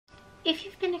If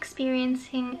you've been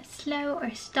experiencing slow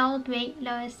or stalled weight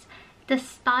loss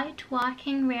despite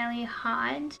working really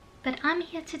hard, but I'm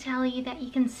here to tell you that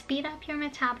you can speed up your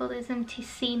metabolism to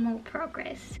see more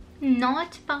progress.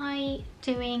 Not by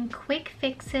doing quick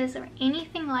fixes or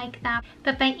anything like that,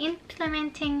 but by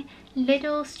implementing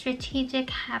little strategic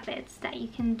habits that you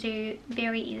can do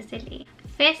very easily.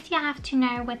 First, you have to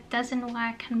know what doesn't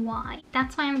work and why.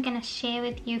 That's why I'm going to share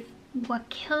with you what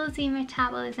kills your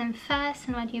metabolism first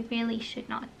and what you really should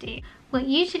not do. What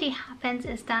usually happens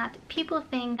is that people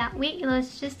think that weight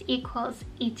loss just equals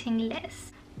eating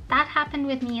less. That happened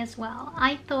with me as well.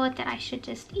 I thought that I should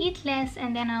just eat less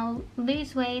and then I'll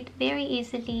lose weight very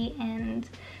easily and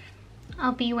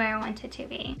I'll be where I wanted to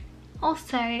be.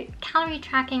 Also, calorie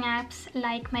tracking apps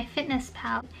like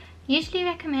MyFitnessPal usually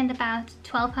recommend about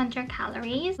 1200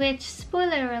 calories, which,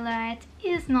 spoiler alert,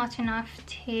 is not enough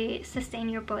to sustain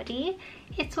your body.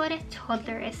 It's what a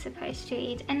toddler is supposed to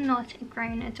eat and not a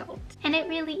grown adult. And it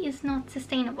really is not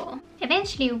sustainable.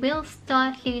 Eventually, you will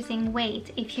start losing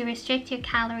weight if you restrict your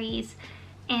calories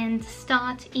and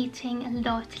start eating a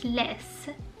lot less.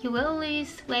 You will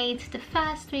lose weight the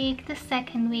first week, the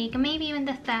second week, maybe even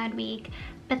the third week.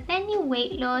 But then your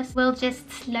weight loss will just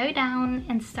slow down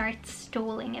and start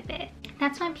stalling a bit.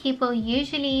 That's when people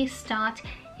usually start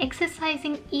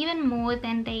exercising even more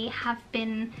than they have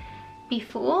been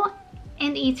before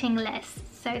and eating less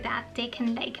so that they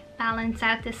can balance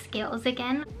out the scales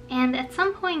again. And at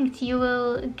some point you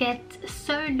will get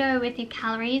so low with your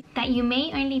calories that you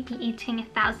may only be eating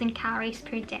 1000 calories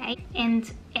per day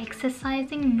and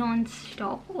exercising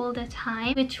non-stop all the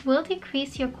time, which will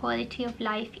decrease your quality of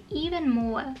life even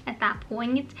more at that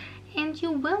point, and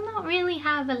you will not really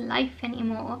have a life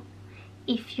anymore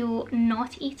if you're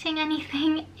not eating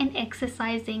anything and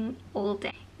exercising all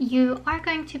day. You are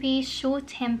going to be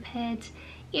short-tempered,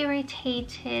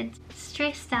 irritated,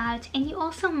 stressed out, and you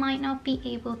also might not be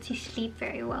able to sleep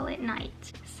very well at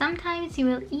night. Sometimes you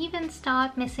will even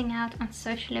start missing out on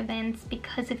social events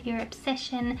because of your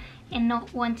obsession and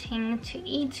not wanting to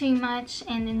eat too much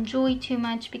and enjoy too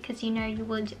much because you know you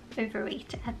would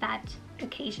overeat at that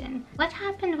occasion. What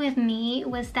happened with me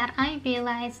was that I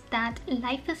realized that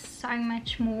life is so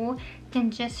much more than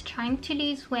just trying to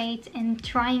lose weight and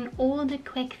trying all the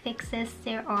quick fixes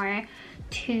there are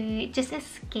to just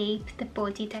escape the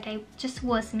body that I just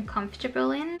wasn't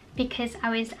comfortable in, because I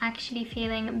was actually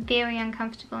feeling very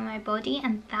uncomfortable in my body,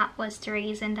 and that was the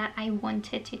reason that I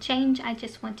wanted to change. I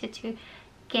just wanted to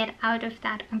get out of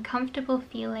that uncomfortable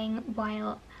feeling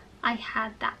while I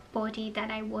had that body that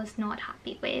I was not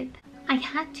happy with. I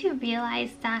had to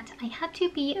realize that I had to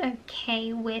be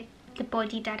okay with the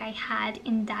body that I had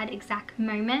in that exact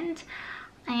moment.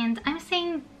 And I'm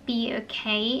saying be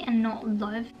okay and not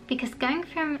love, because going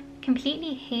from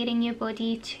completely hating your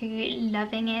body to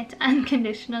loving it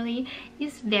unconditionally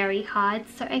is very hard.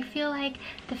 So I feel like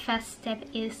the first step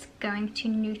is going to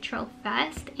neutral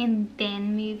first and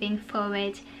then moving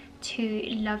forward to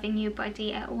loving your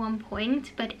body at one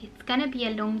point. But it's gonna be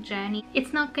a long journey.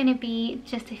 It's not gonna be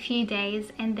just a few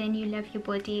days and then you love your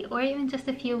body, or even just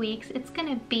a few weeks. It's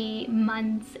gonna be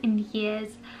months and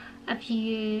years of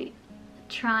you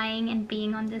trying and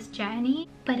being on this journey,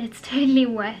 but it's totally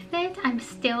worth it. I'm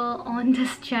still on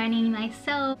this journey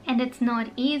myself, and it's not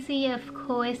easy, of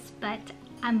course, but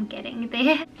I'm getting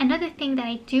there. Another thing that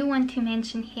I do want to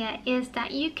mention here is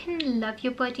that you can love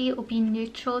your body or be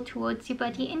neutral towards your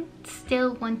body and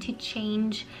still want to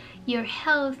change your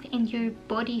health and your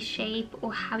body shape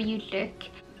or how you look.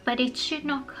 But it should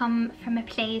not come from a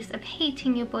place of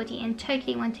hating your body and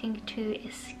totally wanting to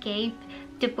escape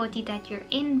the body that you're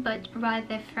in, but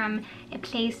rather from a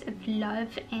place of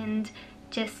love and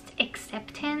just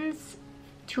acceptance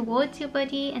towards your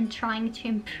body and trying to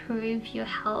improve your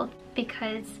health,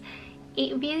 because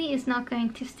it really is not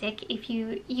going to stick if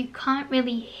you can't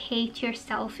really hate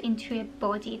yourself into a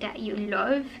body that you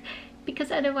love,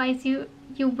 because otherwise you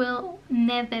will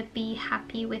never be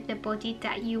happy with the body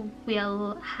that you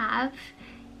will have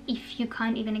if you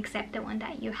can't even accept the one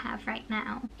that you have right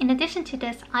now. In addition to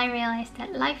this, I realized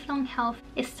that lifelong health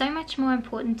is so much more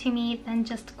important to me than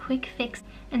just quick fix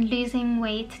and losing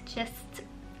weight just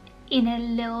in a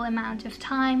little amount of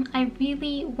time. I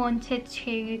really wanted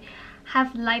to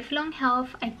have lifelong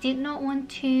health. I did not want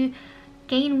to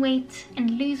gain weight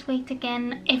and lose weight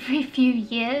again every few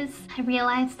years. I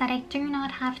realized that I do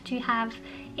not have to have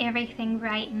everything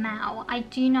right now. I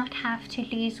do not have to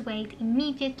lose weight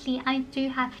immediately. I do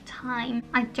have time.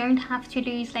 I don't have to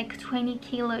lose like 20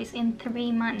 kilos in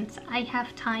 3 months. I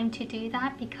have time to do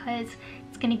that because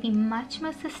it's going to be much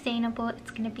more sustainable.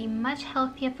 It's going to be much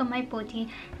healthier for my body.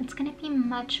 It's going to be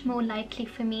much more likely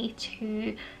for me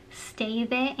to stay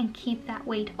there and keep that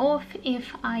weight off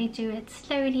if I do it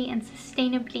slowly and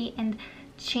sustainably and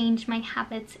change my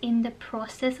habits in the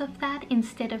process of that,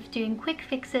 instead of doing quick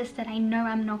fixes that I know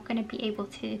I'm not going to be able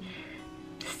to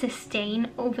sustain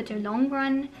over the long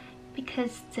run.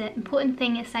 Because the important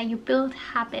thing is that you build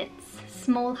habits,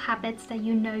 small habits that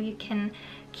you know you can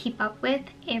keep up with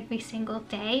every single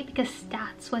day, because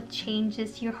that's what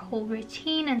changes your whole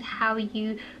routine and how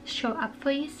you show up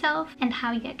for yourself, and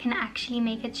how you can actually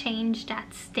make a change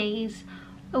that stays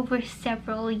over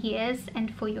several years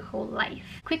and for your whole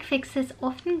life. Quick fixes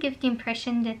often give the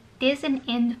impression that there's an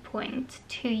end point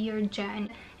to your journey,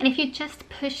 and if you just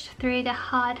push through the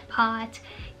hard part,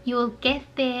 you'll get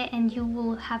there and you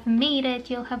will have made it,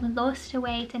 you'll have lost the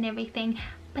weight and everything.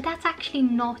 But that's actually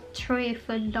not true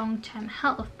for long-term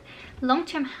health.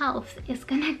 Long-term health is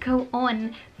gonna go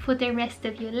on for the rest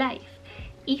of your life.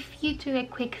 If you do a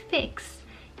quick fix,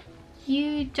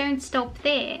 you don't stop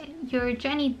there. Your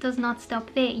journey does not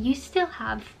stop there. You still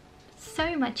have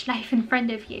so much life in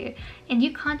front of you, and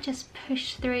you can't just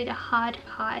push through the hard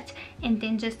part and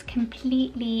then just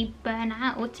completely burn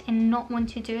out and not want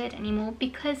to do it anymore,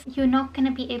 because you're not going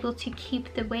to be able to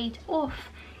keep the weight off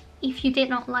if you did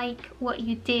not like what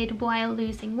you did while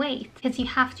losing weight, because you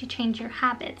have to change your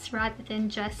habits rather than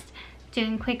just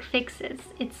doing quick fixes.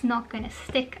 It's not going to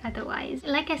stick otherwise.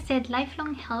 Like I said,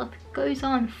 lifelong health goes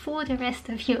on for the rest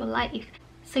of your life.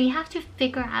 So you have to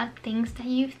figure out things that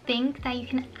you think that you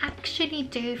can actually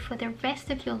do for the rest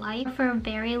of your life for a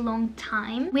very long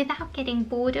time without getting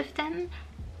bored of them,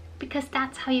 because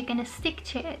that's how you're going to stick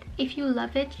to it. If you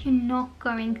love it, you're not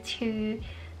going to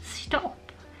stop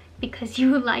because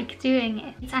you like doing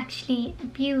it. It's actually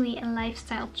really a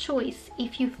lifestyle choice.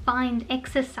 If you find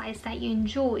exercise that you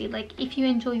enjoy, like if you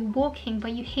enjoy walking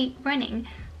but you hate running,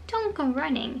 don't go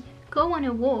running. Go on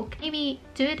a walk. Maybe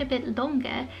do it a bit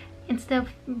longer. Instead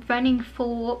of running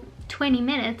for 20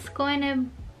 minutes, go on a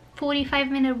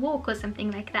 45-minute walk or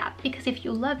something like that. Because if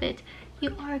you love it,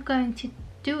 you are going to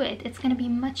do it. It's going to be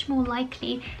much more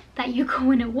likely that you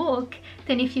go on a walk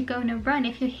than if you go on a run,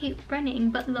 if you hate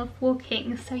running but love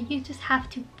walking. So you just have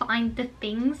to find the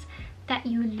things that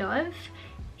you love,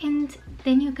 and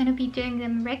then you're going to be doing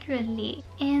them regularly,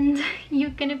 and you're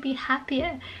going to be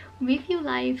happier with your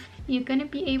life. You're going to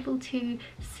be able to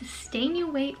sustain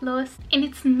your weight loss, and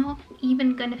it's not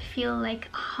even going to feel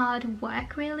like hard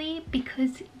work really,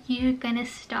 because you're going to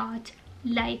start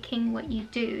liking what you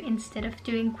do instead of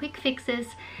doing quick fixes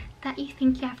that you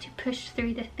think you have to push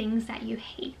through the things that you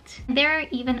hate. There are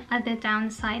even other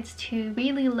downsides to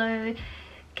really low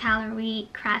calorie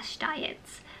crash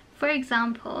diets. For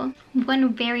example,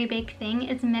 one very big thing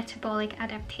is metabolic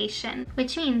adaptation,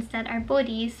 which means that our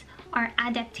bodies are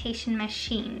adaptation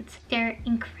machines. They're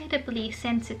incredibly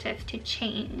sensitive to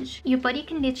change. Your body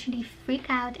can literally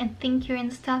freak out and think you're in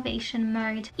starvation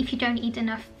mode if you don't eat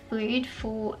enough food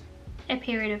for a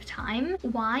period of time.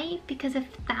 Why? Because of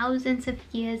thousands of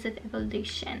years of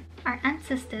evolution. Our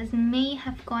ancestors may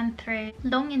have gone through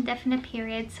long indefinite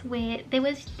periods where there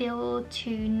was little to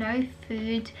no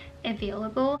food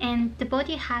available, and the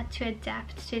body had to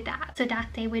adapt to that so that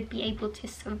they would be able to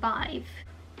survive.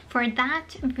 For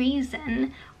that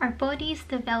reason, our bodies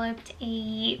developed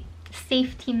a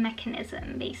safety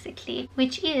mechanism basically,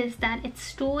 which is that it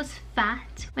stores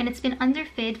fat when it's been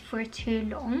underfed for too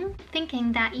long,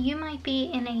 thinking that you might be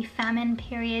in a famine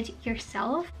period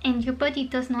yourself and your body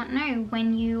does not know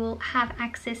when you will have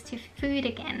access to food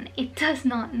again. It does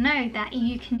not know that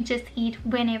you can just eat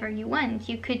whenever you want.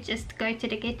 You could just go to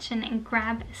the kitchen and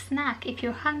grab a snack if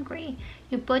you're hungry.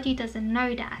 Your body doesn't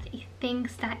know that. It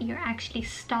thinks that you're actually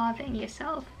starving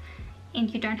yourself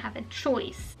and you don't have a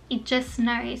choice. It just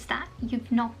knows that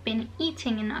you've not been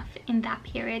eating enough in that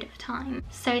period of time.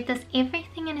 So it does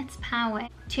everything in its power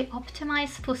to optimize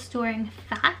for storing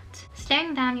fat,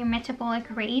 slowing down your metabolic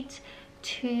rate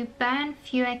to burn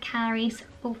fewer calories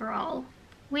overall,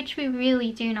 which we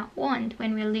really do not want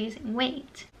when we're losing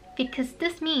weight. Because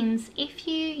this means if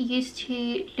you used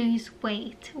to lose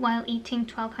weight while eating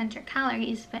 1200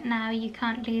 calories, but now you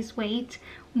can't lose weight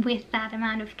with that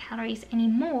amount of calories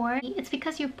anymore, it's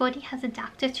because your body has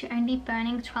adapted to only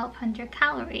burning 1200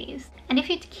 calories. And if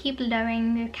you keep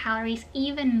lowering your calories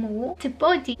even more, the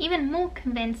body, even more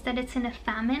convinced that it's in a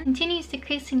famine, continues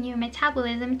decreasing your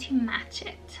metabolism to match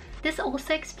it. This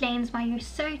also explains why you're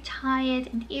so tired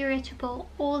and irritable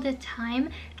all the time,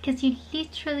 because you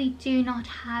literally do not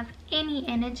have any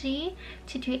energy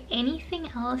to do anything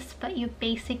else but your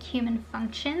basic human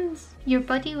functions. Your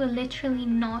body will literally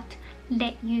not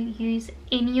let you use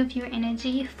any of your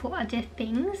energy for other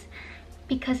things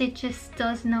because it just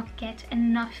does not get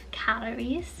enough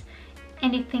calories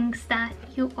and it thinks that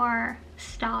you are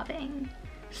starving.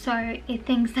 So it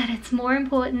thinks that it's more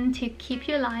important to keep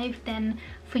you alive than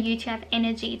for you to have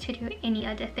energy to do any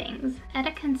other things. At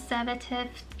a conservative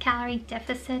calorie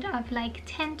deficit of like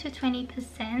 10 to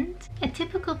 20%, a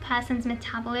typical person's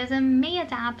metabolism may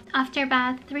adapt after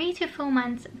about 3 to 4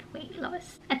 months of weight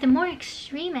loss. At the more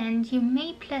extreme end, you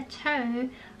may plateau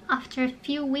after a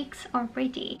few weeks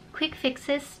already. Quick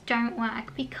fixes don't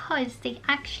work because they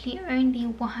actually only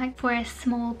work for a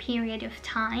small period of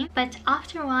time, but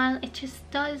after a while it just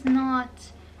does not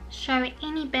show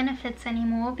any benefits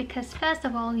anymore, because first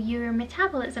of all, your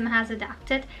metabolism has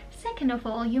adapted. Second of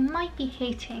all, you might be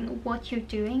hating what you're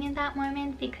doing in that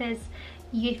moment because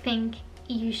you think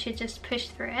you should just push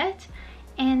through it.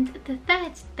 And the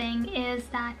third thing is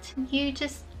that you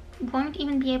just won't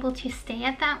even be able to stay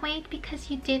at that weight because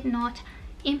you did not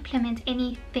implement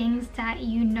any things that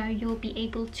you know you'll be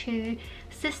able to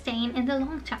sustain in the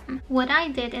long term. What I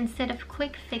did instead of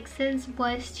quick fixes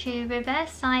was to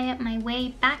reverse diet my way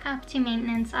back up to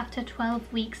maintenance after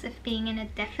 12 weeks of being in a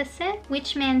deficit,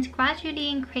 which meant gradually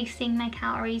increasing my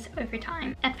calories over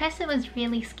time. At first it was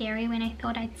really scary when I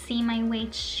thought I'd see my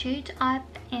weight shoot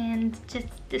up and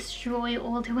just destroy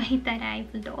all the weight that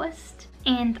I've lost.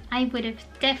 And I would have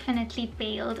definitely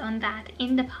bailed on that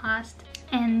in the past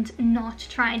and not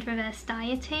tried reverse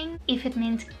dieting if it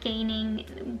meant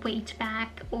gaining weight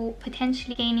back or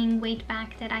potentially gaining weight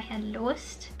back that I had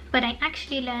lost. But I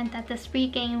actually learned that this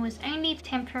regain was only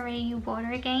temporary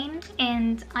water gain,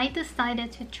 and I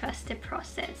decided to trust the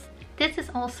process. This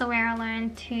is also where I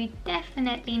learned to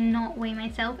definitely not weigh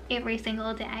myself every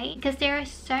single day, because there are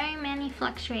so many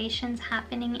fluctuations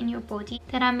happening in your body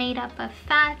that are made up of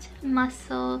fat,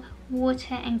 muscle,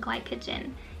 water and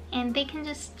glycogen, and they can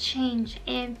just change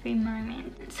every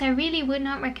moment. So I really would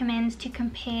not recommend to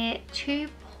compare 2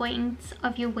 points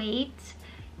of your weight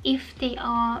if they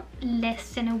are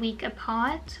less than a week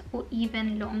apart, or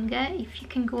even longer. If you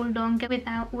can go longer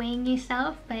without weighing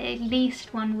yourself, but at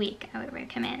least 1 week I would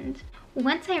recommend.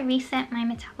 Once I reset my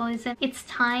metabolism, it's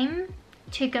time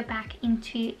to go back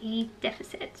into a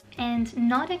deficit, and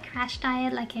not a crash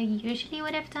diet like I usually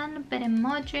would have done, but a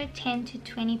moderate 10 to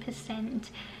 20%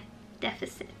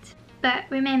 deficit. But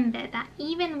remember that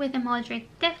even with a moderate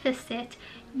deficit,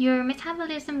 your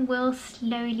metabolism will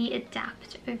slowly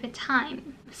adapt over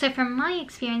time. So from my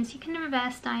experience, you can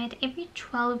reverse diet every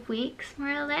 12 weeks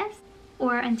more or less,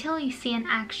 or until you see an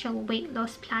actual weight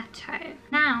loss plateau.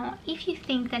 Now, if you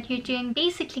think that you're doing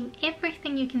basically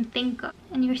everything you can think of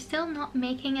and you're still not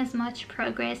making as much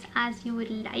progress as you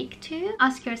would like to,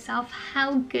 ask yourself,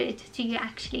 how good do you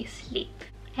actually sleep?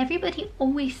 Everybody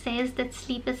always says that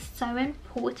sleep is so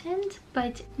important,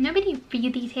 but nobody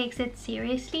really takes it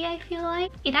seriously, I feel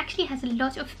like. It actually has a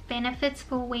lot of benefits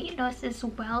for weight loss as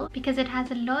well, because it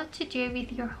has a lot to do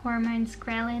with your hormones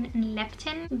ghrelin and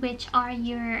leptin, which are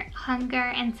your hunger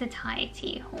and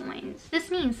satiety hormones. This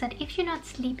means that if you're not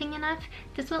sleeping enough,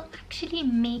 this will actually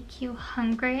make you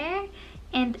hungrier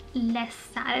and less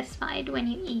satisfied when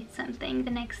you eat something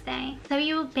the next day. So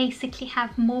you will basically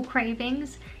have more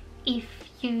cravings if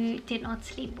you did not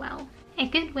sleep well. A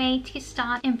good way to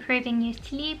start improving your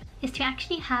sleep is to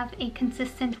actually have a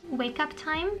consistent wake up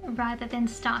time rather than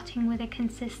starting with a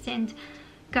consistent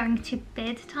going to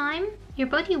bed time. Your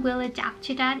body will adapt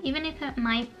to that, even if it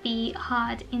might be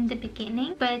hard in the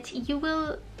beginning, but you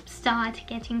will start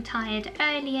getting tired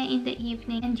earlier in the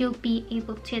evening and you'll be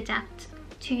able to adapt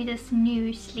to this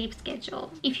new sleep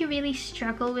schedule. If you really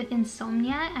struggle with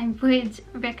insomnia, I would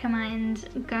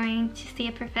recommend going to see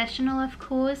a professional, of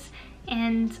course.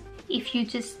 And if you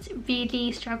just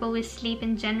really struggle with sleep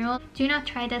in general, do not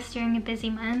try this during a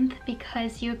busy month,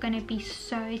 because you're going to be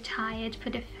so tired for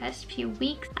the first few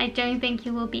weeks. I don't think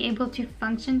you will be able to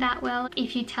function that well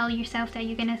if you tell yourself that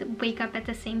you're going to wake up at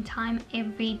the same time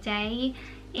every day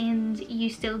and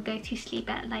you still go to sleep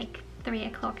at like 3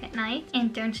 o'clock at night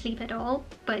and don't sleep at all.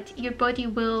 But your body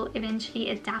will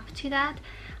eventually adapt to that.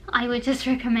 I would just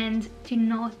recommend do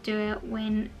not do it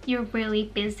when you're really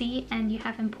busy and you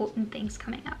have important things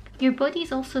coming up. Your body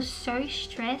is also so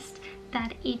stressed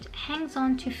that it hangs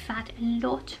on to fat a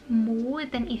lot more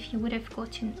than if you would have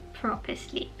gotten proper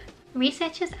sleep.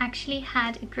 Researchers actually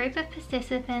had a group of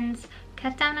participants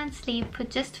cut down on sleep for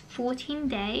just 14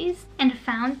 days and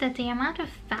found that the amount of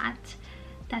fat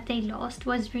that they lost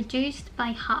was reduced by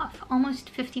half,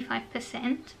 almost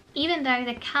 55%, even though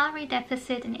the calorie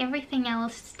deficit and everything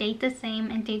else stayed the same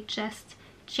and they just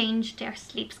change their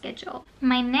sleep schedule.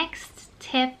 My next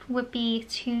tip would be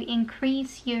to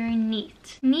increase your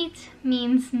NEAT. NEAT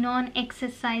means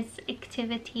non-exercise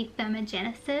activity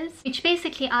thermogenesis, which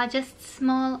basically are just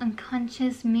small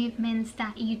unconscious movements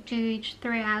that you do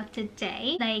throughout the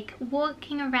day, like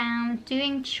walking around,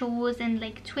 doing chores, and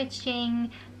like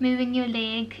twitching, moving your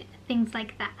leg, things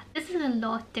like that. This is a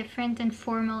lot different than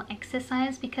formal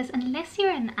exercise because unless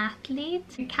you're an athlete,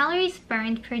 your calories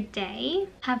burned per day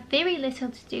have very little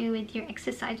to do with your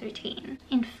exercise routine.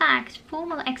 In fact,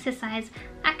 formal exercise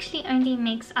actually only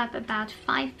makes up about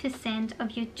 5%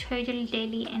 of your total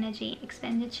daily energy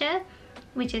expenditure,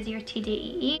 which is your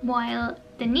TDEE, while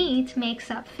the NEAT makes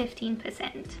up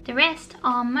 15%. The rest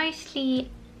are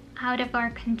mostly out of our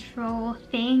control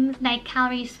things like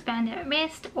calories burned at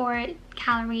rest or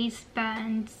calories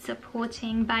burned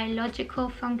supporting biological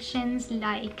functions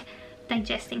like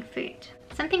digesting food.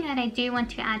 Something that I do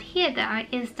want to add here though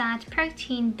is that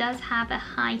protein does have a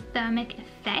high thermic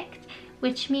effect,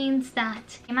 which means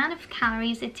that the amount of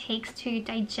calories it takes to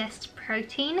digest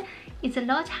protein is a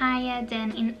lot higher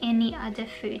than in any other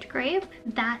food group.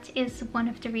 That is one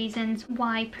of the reasons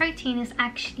why protein is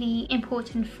actually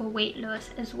important for weight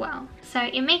loss as well. So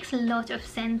it makes a lot of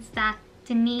sense that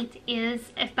the NEAT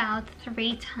is about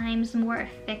 3 times more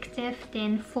effective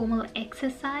than formal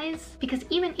exercise, because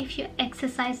even if you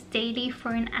exercise daily for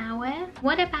an hour,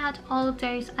 what about all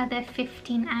those other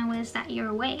 15 hours that you're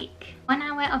awake? 1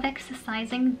 hour of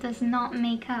exercising does not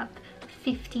make up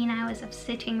 15 hours of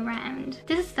sitting around.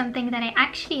 This is something that I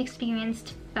actually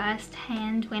experienced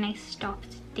firsthand when I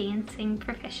stopped dancing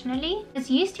professionally. I was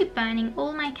used to burning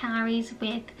all my calories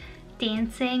with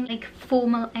dancing, like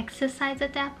formal exercise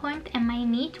at that point, and my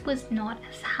NEAT was not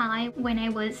as high when I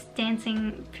was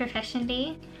dancing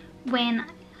professionally. When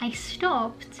I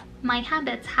stopped, my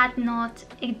habits had not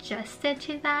adjusted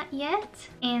to that yet,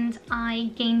 and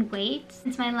I gained weight.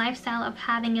 Since my lifestyle of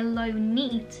having a low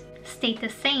NEAT stayed the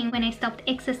same when I stopped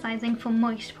exercising for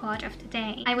most part of the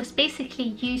day. I was basically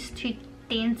used to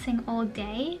dancing all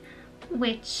day,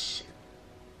 which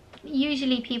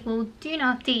usually people do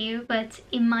not do, but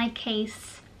in my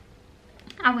case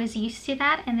I was used to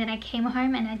that, and then I came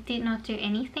home and I did not do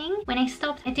anything. When I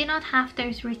stopped, I did not have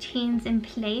those routines in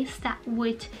place that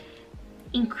would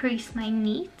increase my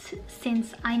NEAT,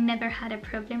 since I never had a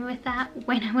problem with that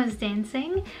when I was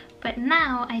dancing. But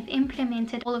now I've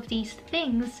implemented all of these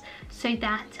things so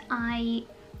that I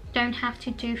don't have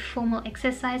to do formal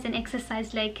exercise and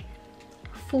exercise like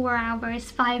 4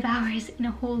 hours, 5 hours in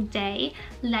a whole day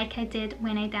like I did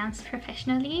when I danced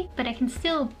professionally, but I can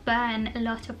still burn a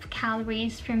lot of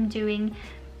calories from doing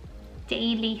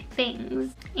daily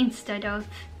things instead of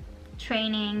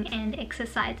training and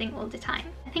exercising all the time.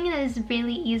 I think that is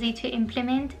really easy to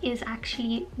implement is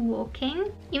actually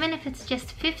walking, even if it's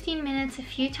just 15 minutes a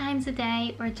few times a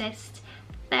day or just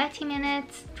 30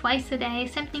 minutes twice a day,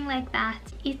 something like that.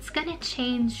 It's gonna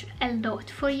change a lot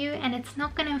for you, and it's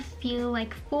not gonna feel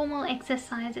like formal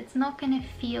exercise. It's not gonna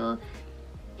feel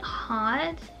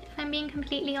hard, if I'm being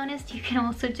completely honest. You can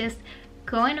also just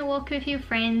go on a walk with your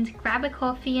friend, grab a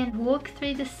coffee and walk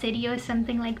through the city or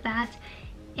something like that,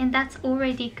 and that's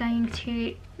already going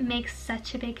to make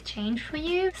such a big change for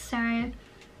you. So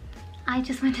I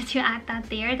just wanted to add that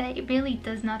there, that it really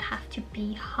does not have to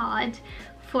be hard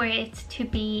for it to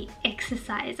be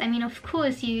exercise. I mean, of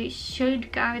course you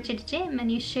should go to the gym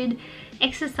and you should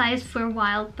exercise for a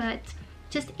while, but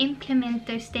just implement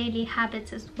those daily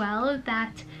habits as well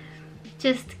that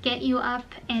just get you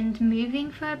up and moving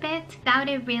for a bit without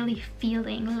it really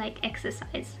feeling like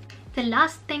exercise. The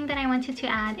last thing that I wanted to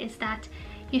add is that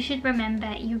you should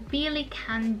remember you really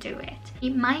can do it.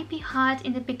 It might be hard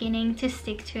in the beginning to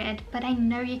stick to it, but I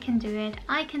know you can do it.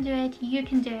 I can do it, you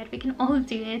can do it, we can all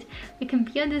do it. We can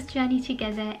be on this journey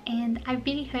together, and I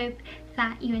really hope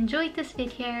that you enjoyed this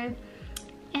video,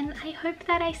 and I hope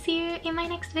that I see you in my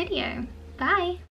next video. Bye!